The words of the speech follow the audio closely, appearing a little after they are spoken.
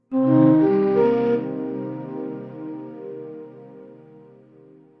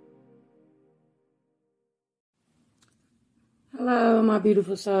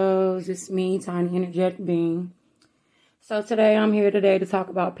beautiful souls. It's me, Tiny Energetic Being. So today I'm here to talk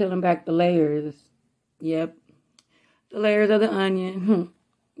about peeling back the layers. Yep, the layers of the onion.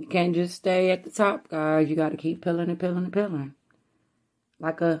 You can't just stay at the top, guys. You got to keep peeling and peeling and peeling.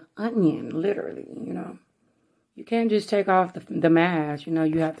 Like a onion, literally, You can't just take off the mask,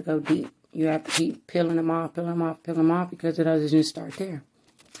 you have to go deep. You have to keep peeling them off, because it doesn't just start there.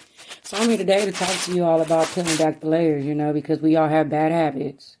 So I'm here today to talk to you all about peeling back the layers, because we all have bad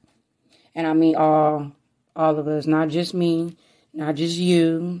habits. And I mean all of us, not just me, not just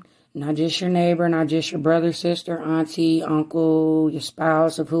you, not just your neighbor, not just your brother, sister, auntie, uncle, your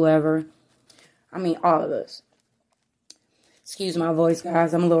spouse, of whoever. I mean all of us. Excuse my voice,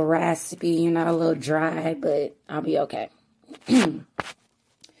 guys. I'm a little raspy, a little dry, but I'll be okay.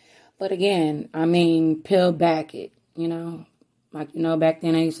 But again, peel back it, Like, back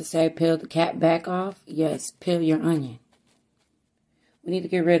then I used to say, peel the cat back off. Yes, peel your onion. We need to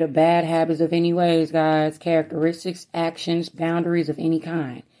get rid of bad habits of any ways, guys. Characteristics, actions, boundaries of any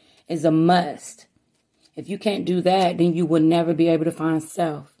kind is a must. If you can't do that, then you will never be able to find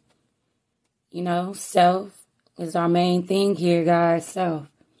self. Self is our main thing here, guys. Self.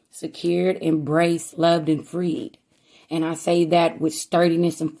 Secured, embraced, loved, and freed. And I say that with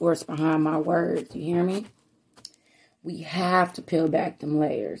sturdiness and force behind my words. You hear me? We have to peel back them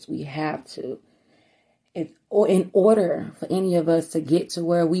layers. We have to. In order for any of us to get to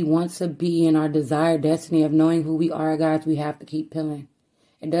where we want to be in our desired destiny of knowing who we are, guys, we have to keep peeling.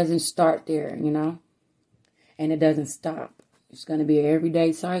 It doesn't start there, And it doesn't stop. It's going to be an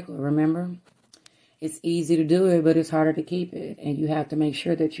everyday cycle, remember? It's easy to do it, but it's harder to keep it. And you have to make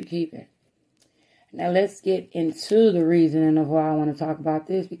sure that you keep it. Now, let's get into the reasoning of why I want to talk about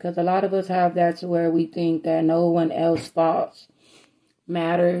this. Because a lot of us have that to where we think that no one else's faults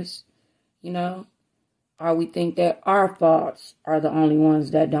matters, Or we think that our faults are the only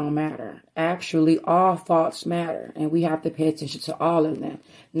ones that don't matter. Actually, all faults matter. And we have to pay attention to all of them.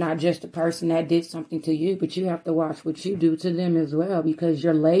 Not just the person that did something to you, but you have to watch what you do to them as well. Because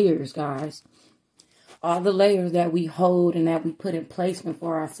your layers, guys. All the layers that we hold and that we put in placement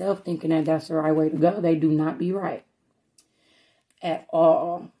for ourselves, thinking that that's the right way to go, they do not be right at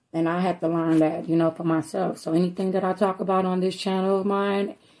all. And I had to learn that, for myself. So anything that I talk about on this channel of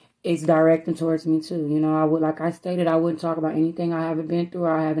mine is directing towards me too. Like I stated, I wouldn't talk about anything I haven't been through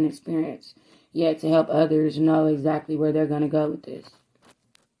or I haven't experienced yet to help others know exactly where they're going to go with this.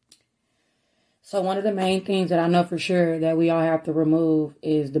 So one of the main things that I know for sure that we all have to remove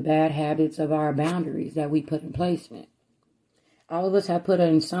is the bad habits of our boundaries that we put in placement. All of us have put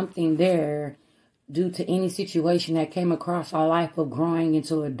in something there due to any situation that came across our life of growing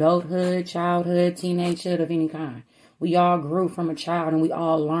into adulthood, childhood, teenagehood of any kind. We all grew from a child and we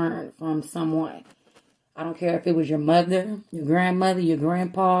all learned from someone. I don't care if it was your mother, your grandmother, your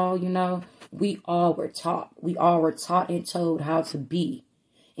grandpa, we all were taught. We all were taught and told how to be.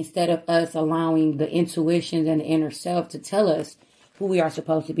 Instead of us allowing the intuitions and the inner self to tell us who we are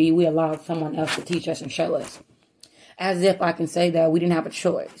supposed to be, we allowed someone else to teach us and show us. As if I can say that we didn't have a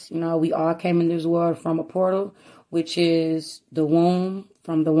choice. We all came in this world from a portal, which is the womb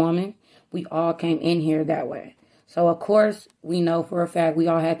from the woman. We all came in here that way. So, of course, we know for a fact we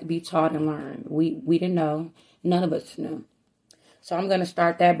all had to be taught and learned. We didn't know. None of us knew. So I'm going to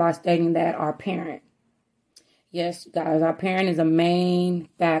start that by stating that our parent. Yes, guys, our parent is a main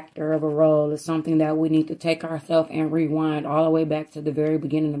factor of a role. It's something that we need to take ourselves and rewind all the way back to the very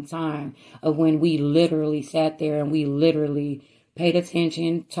beginning of time of when we literally sat there and we literally paid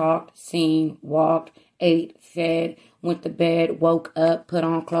attention, talked, seen, walked, ate, fed, went to bed, woke up, put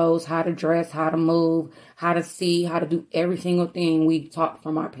on clothes, how to dress, how to move, how to see, how to do every single thing we taught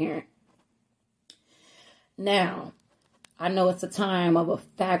from our parent. Now, I know it's a time of a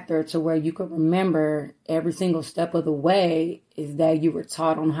factor to where you can remember every single step of the way is that you were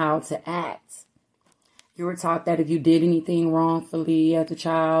taught on how to act. You were taught that if you did anything wrongfully as a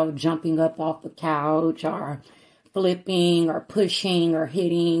child, jumping up off the couch or flipping or pushing or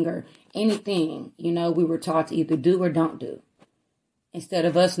hitting or anything, we were taught to either do or don't do. Instead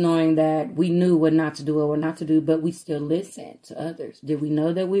of us knowing that we knew what not to do or what not to do, but we still listened to others. Did we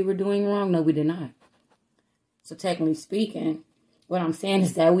know that we were doing wrong? No, we did not. So technically speaking, what I'm saying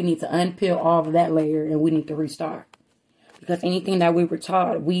is that we need to unpeel all of that layer and we need to restart. Because anything that we were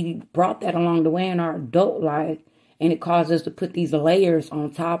taught, we brought that along the way in our adult life. And it caused us to put these layers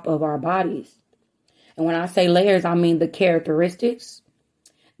on top of our bodies. And when I say layers, I mean the characteristics,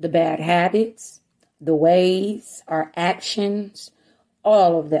 the bad habits, the ways, our actions,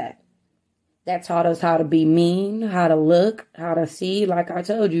 all of that. That taught us how to be mean, how to look, how to see. Like I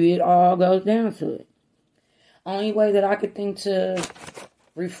told you, it all goes down to it. Only way that I could think to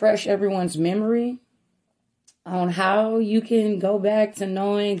refresh everyone's memory on how you can go back to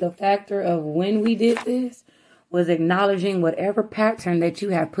knowing the factor of when we did this was acknowledging whatever pattern that you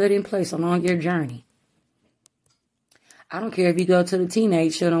have put in place along your journey. I don't care if you go to the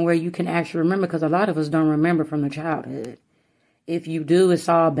teenage children where you can actually remember, because a lot of us don't remember from the childhood. If you do, it's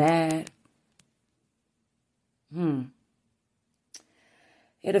all bad.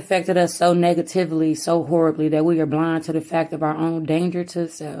 It affected us so negatively, so horribly, that we are blind to the fact of our own danger to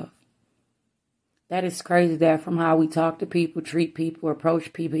self. That is crazy that from how we talk to people, treat people,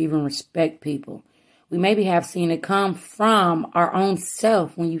 approach people, even respect people, we maybe have seen it come from our own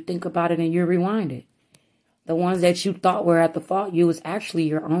self when you think about it and you rewind it. The ones that you thought were at the fault, you was actually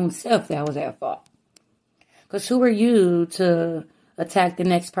your own self that was at fault. Because who are you to attack the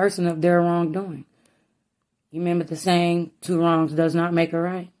next person of their wrongdoing? You remember the saying, 2 wrongs does not make a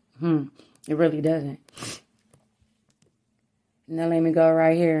right? It really doesn't. Now let me go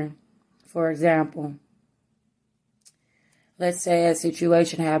right here. For example, let's say a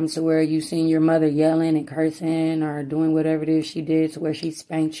situation happens to where you've seen your mother yelling and cursing or doing whatever it is she did to where she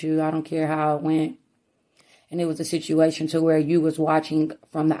spanked you. I don't care how it went. And it was a situation to where you was watching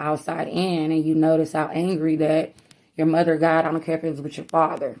from the outside in and you noticed how angry that your mother got. I don't care if it was with your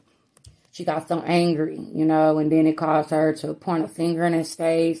father. She got so angry, and then it caused her to point a finger in his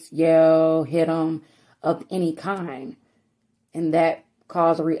face, yell, hit him of any kind. And that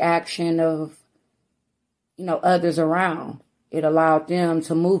caused a reaction of, others around. It allowed them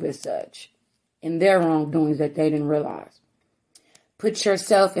to move as such in their wrongdoings that they didn't realize. Put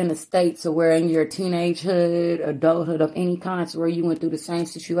yourself in a state to where in your teenagehood, adulthood of any kind, to where you went through the same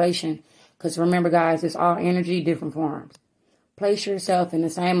situation. Because remember, guys, it's all energy, different forms. Place yourself in the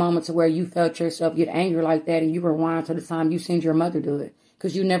same moment to where you felt yourself get angry like that and you rewind to the time you seen your mother do it.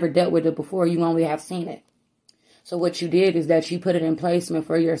 Because you never dealt with it before. You only have seen it. So what you did is that you put it in placement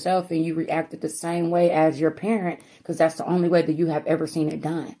for yourself and you reacted the same way as your parent, because that's the only way that you have ever seen it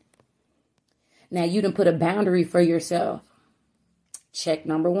done. Now, you done put a boundary for yourself. Check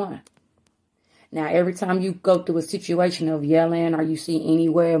number 1. Now, every time you go through a situation of yelling or you see any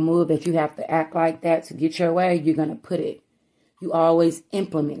way or move that you have to act like that to get your way, you're going to put it. You always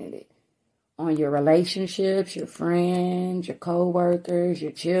implemented it on your relationships, your friends, your co-workers,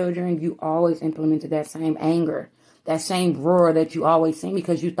 your children. You always implemented that same anger, that same roar that you always seen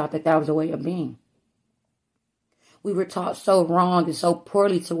because you thought that that was a way of being. We were taught so wrong and so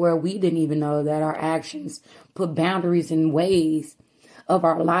poorly to where we didn't even know that our actions put boundaries in ways of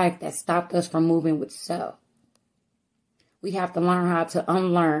our life that stopped us from moving with self. We have to learn how to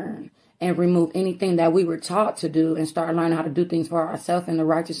unlearn and remove anything that we were taught to do and start learning how to do things for ourselves in the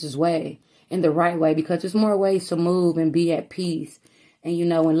righteous way, in the right way, because there's more ways to move and be at peace and,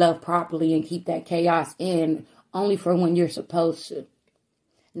 and love properly and keep that chaos in only for when you're supposed to.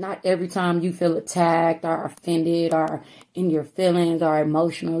 Not every time you feel attacked or offended or in your feelings or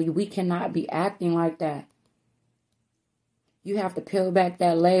emotional. We cannot be acting like that. You have to peel back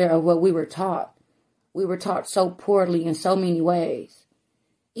that layer of what we were taught. We were taught so poorly in so many ways.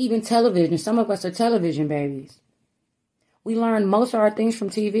 Even television. Some of us are television babies. We learn most of our things from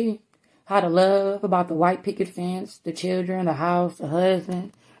TV. How to love, about the white picket fence, the children, the house, the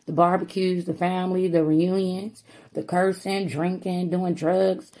husband, the barbecues, the family, the reunions, the cursing, drinking, doing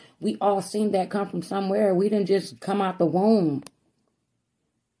drugs. We all seen that come from somewhere. We didn't just come out the womb.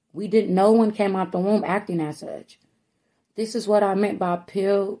 No one came out the womb acting as such. This is what I meant by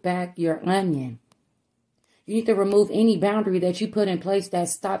peel back your onion. You need to remove any boundary that you put in place that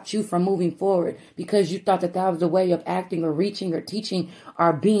stopped you from moving forward because you thought that that was a way of acting or reaching or teaching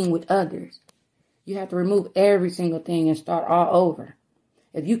or being with others. You have to remove every single thing and start all over.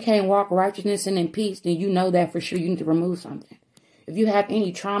 If you can't walk righteousness and in peace, then you know that for sure you need to remove something. If you have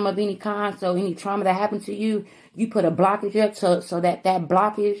any trauma of any kind, so any trauma that happened to you, you put a blockage up so that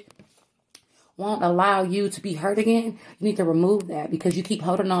blockage won't allow you to be hurt again. You need to remove that because you keep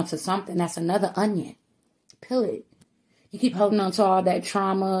holding on to something that's another onion. Peel it. You keep holding on to all that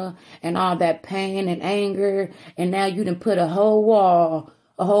trauma and all that pain and anger. And now you done put a whole wall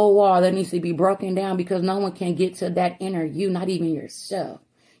that needs to be broken down because no one can get to that inner you, not even yourself.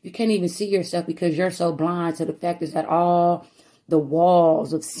 You can't even see yourself because you're so blind to the fact is that all the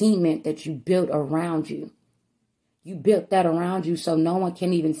walls of cement that you built around you. You built that around you so no one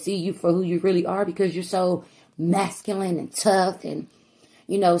can even see you for who you really are because you're so masculine and tough and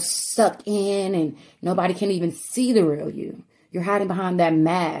sucked in and nobody can even see the real you. You're hiding behind that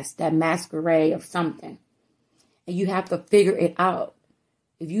mask, that masquerade of something. And you have to figure it out.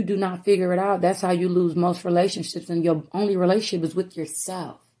 If you do not figure it out, that's how you lose most relationships. And your only relationship is with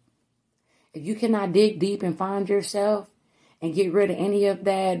yourself. If you cannot dig deep and find yourself and get rid of any of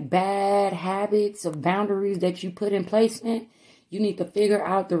that bad habits of boundaries that you put in placement, you need to figure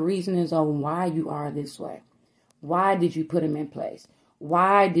out the reasons on why you are this way. Why did you put them in place?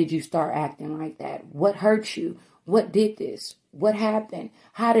 Why did you start acting like that? What hurt you? What did this? What happened?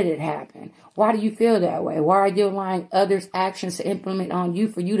 How did it happen? Why do you feel that way? Why are you allowing others' actions to implement on you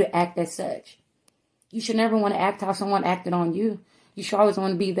for you to act as such? You should never want to act how someone acted on you. You should always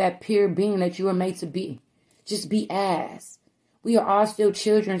want to be that pure being that you were made to be. Just be as. We are all still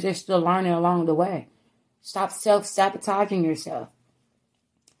children that's still learning along the way. Stop self-sabotaging yourself.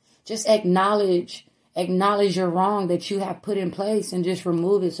 Just acknowledge your wrong that you have put in place and just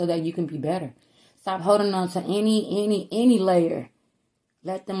remove it so that you can be better. Stop holding on to any layer.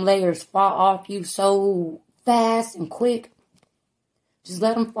 Let them layers fall off you so fast and quick. Just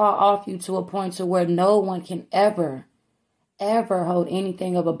let them fall off you to a point to where no one can ever hold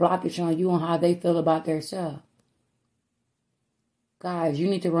anything of a blockage on you on how they feel about themselves. Guys, you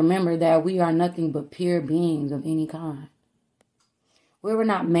need to remember that we are nothing but pure beings of any kind. We were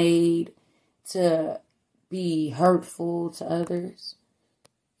not made to be hurtful to others,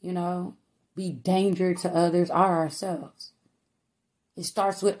 be danger to others or ourselves. It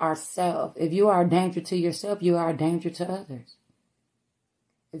starts with ourselves. If you are a danger to yourself, you are a danger to others.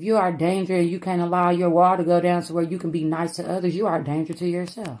 If you are a danger and you can't allow your wall to go down so where you can be nice to others, you are a danger to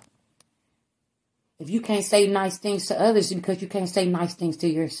yourself. If you can't say nice things to others, it's because you can't say nice things to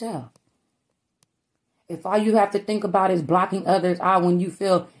yourself. If all you have to think about is blocking others out when you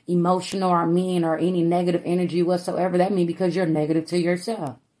feel emotional or mean or any negative energy whatsoever, that means because you're negative to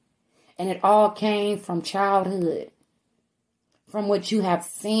yourself. And it all came from childhood, from what you have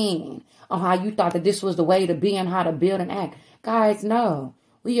seen on how you thought that this was the way to be and how to build and act. Guys, no.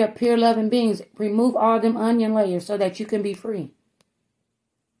 We are pure loving beings. Remove all them onion layers so that you can be free.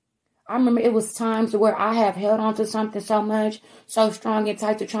 I remember it was times where I have held on to something so much, so strong and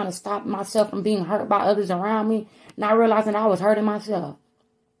tight to trying to stop myself from being hurt by others around me, not realizing I was hurting myself.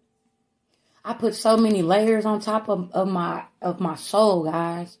 I put so many layers on top of my soul,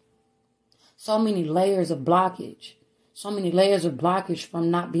 guys. So many layers of blockage. So many layers of blockage from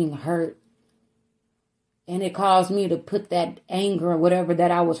not being hurt. And it caused me to put that anger or whatever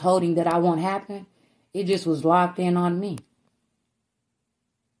that I was holding that I want happen. It just was locked in on me.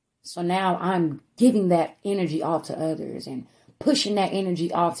 So now I'm giving that energy off to others and pushing that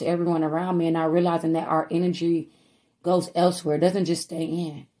energy off to everyone around me and not realizing that our energy goes elsewhere. It doesn't just stay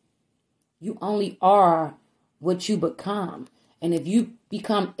in. You only are what you become. And if you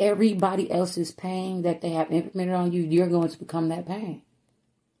become everybody else's pain that they have implemented on you, you're going to become that pain.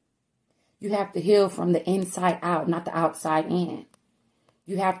 You have to heal from the inside out, not the outside in.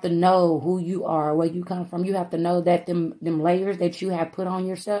 You have to know who you are, where you come from. You have to know that them layers that you have put on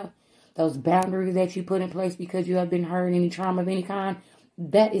yourself, those boundaries that you put in place because you have been hurt, any trauma of any kind,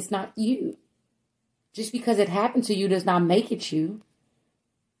 that is not you. Just because it happened to you does not make it you.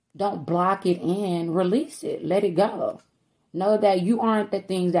 Don't block it in. Release it. Let it go. Know that you aren't the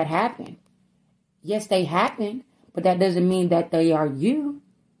things that happen. Yes, they happen, but that doesn't mean that they are you.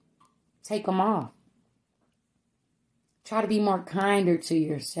 Take them off. Try to be more kinder to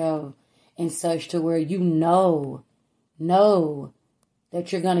yourself and such to where you know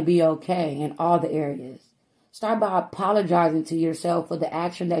that you're going to be okay in all the areas. Start by apologizing to yourself for the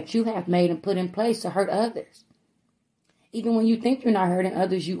action that you have made and put in place to hurt others. Even when you think you're not hurting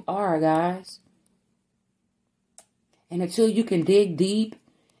others, you are, guys. And until you can dig deep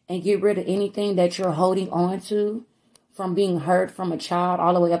and get rid of anything that you're holding on to from being hurt from a child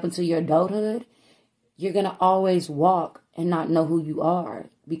all the way up into your adulthood, you're going to always walk and not know who you are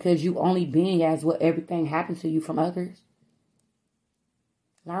because you only being as what everything happens to you from others.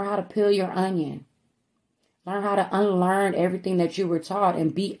 Learn how to peel your onion. Learn how to unlearn everything that you were taught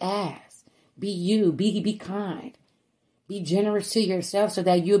and be as. Be you. Be kind. Be generous to yourself so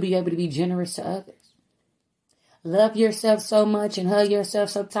that you'll be able to be generous to others. Love yourself so much and hug yourself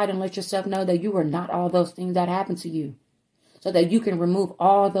so tight and let yourself know that you are not all those things that happened to you. So that you can remove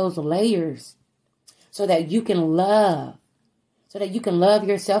all those layers. So that you can love. So that you can love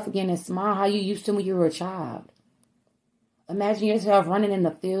yourself again and smile how you used to when you were a child. Imagine yourself running in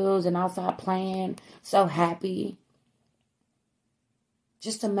the fields and outside playing, so happy.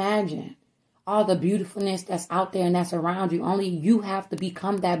 Just imagine all the beautifulness that's out there and that's around you. Only you have to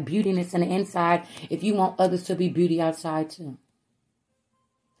become that beautiness on the inside if you want others to be beauty outside too.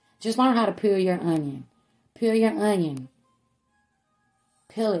 Just learn how to peel your onion. Peel your onion.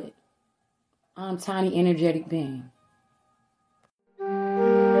 Peel it. I'm Tiny Energetic Being.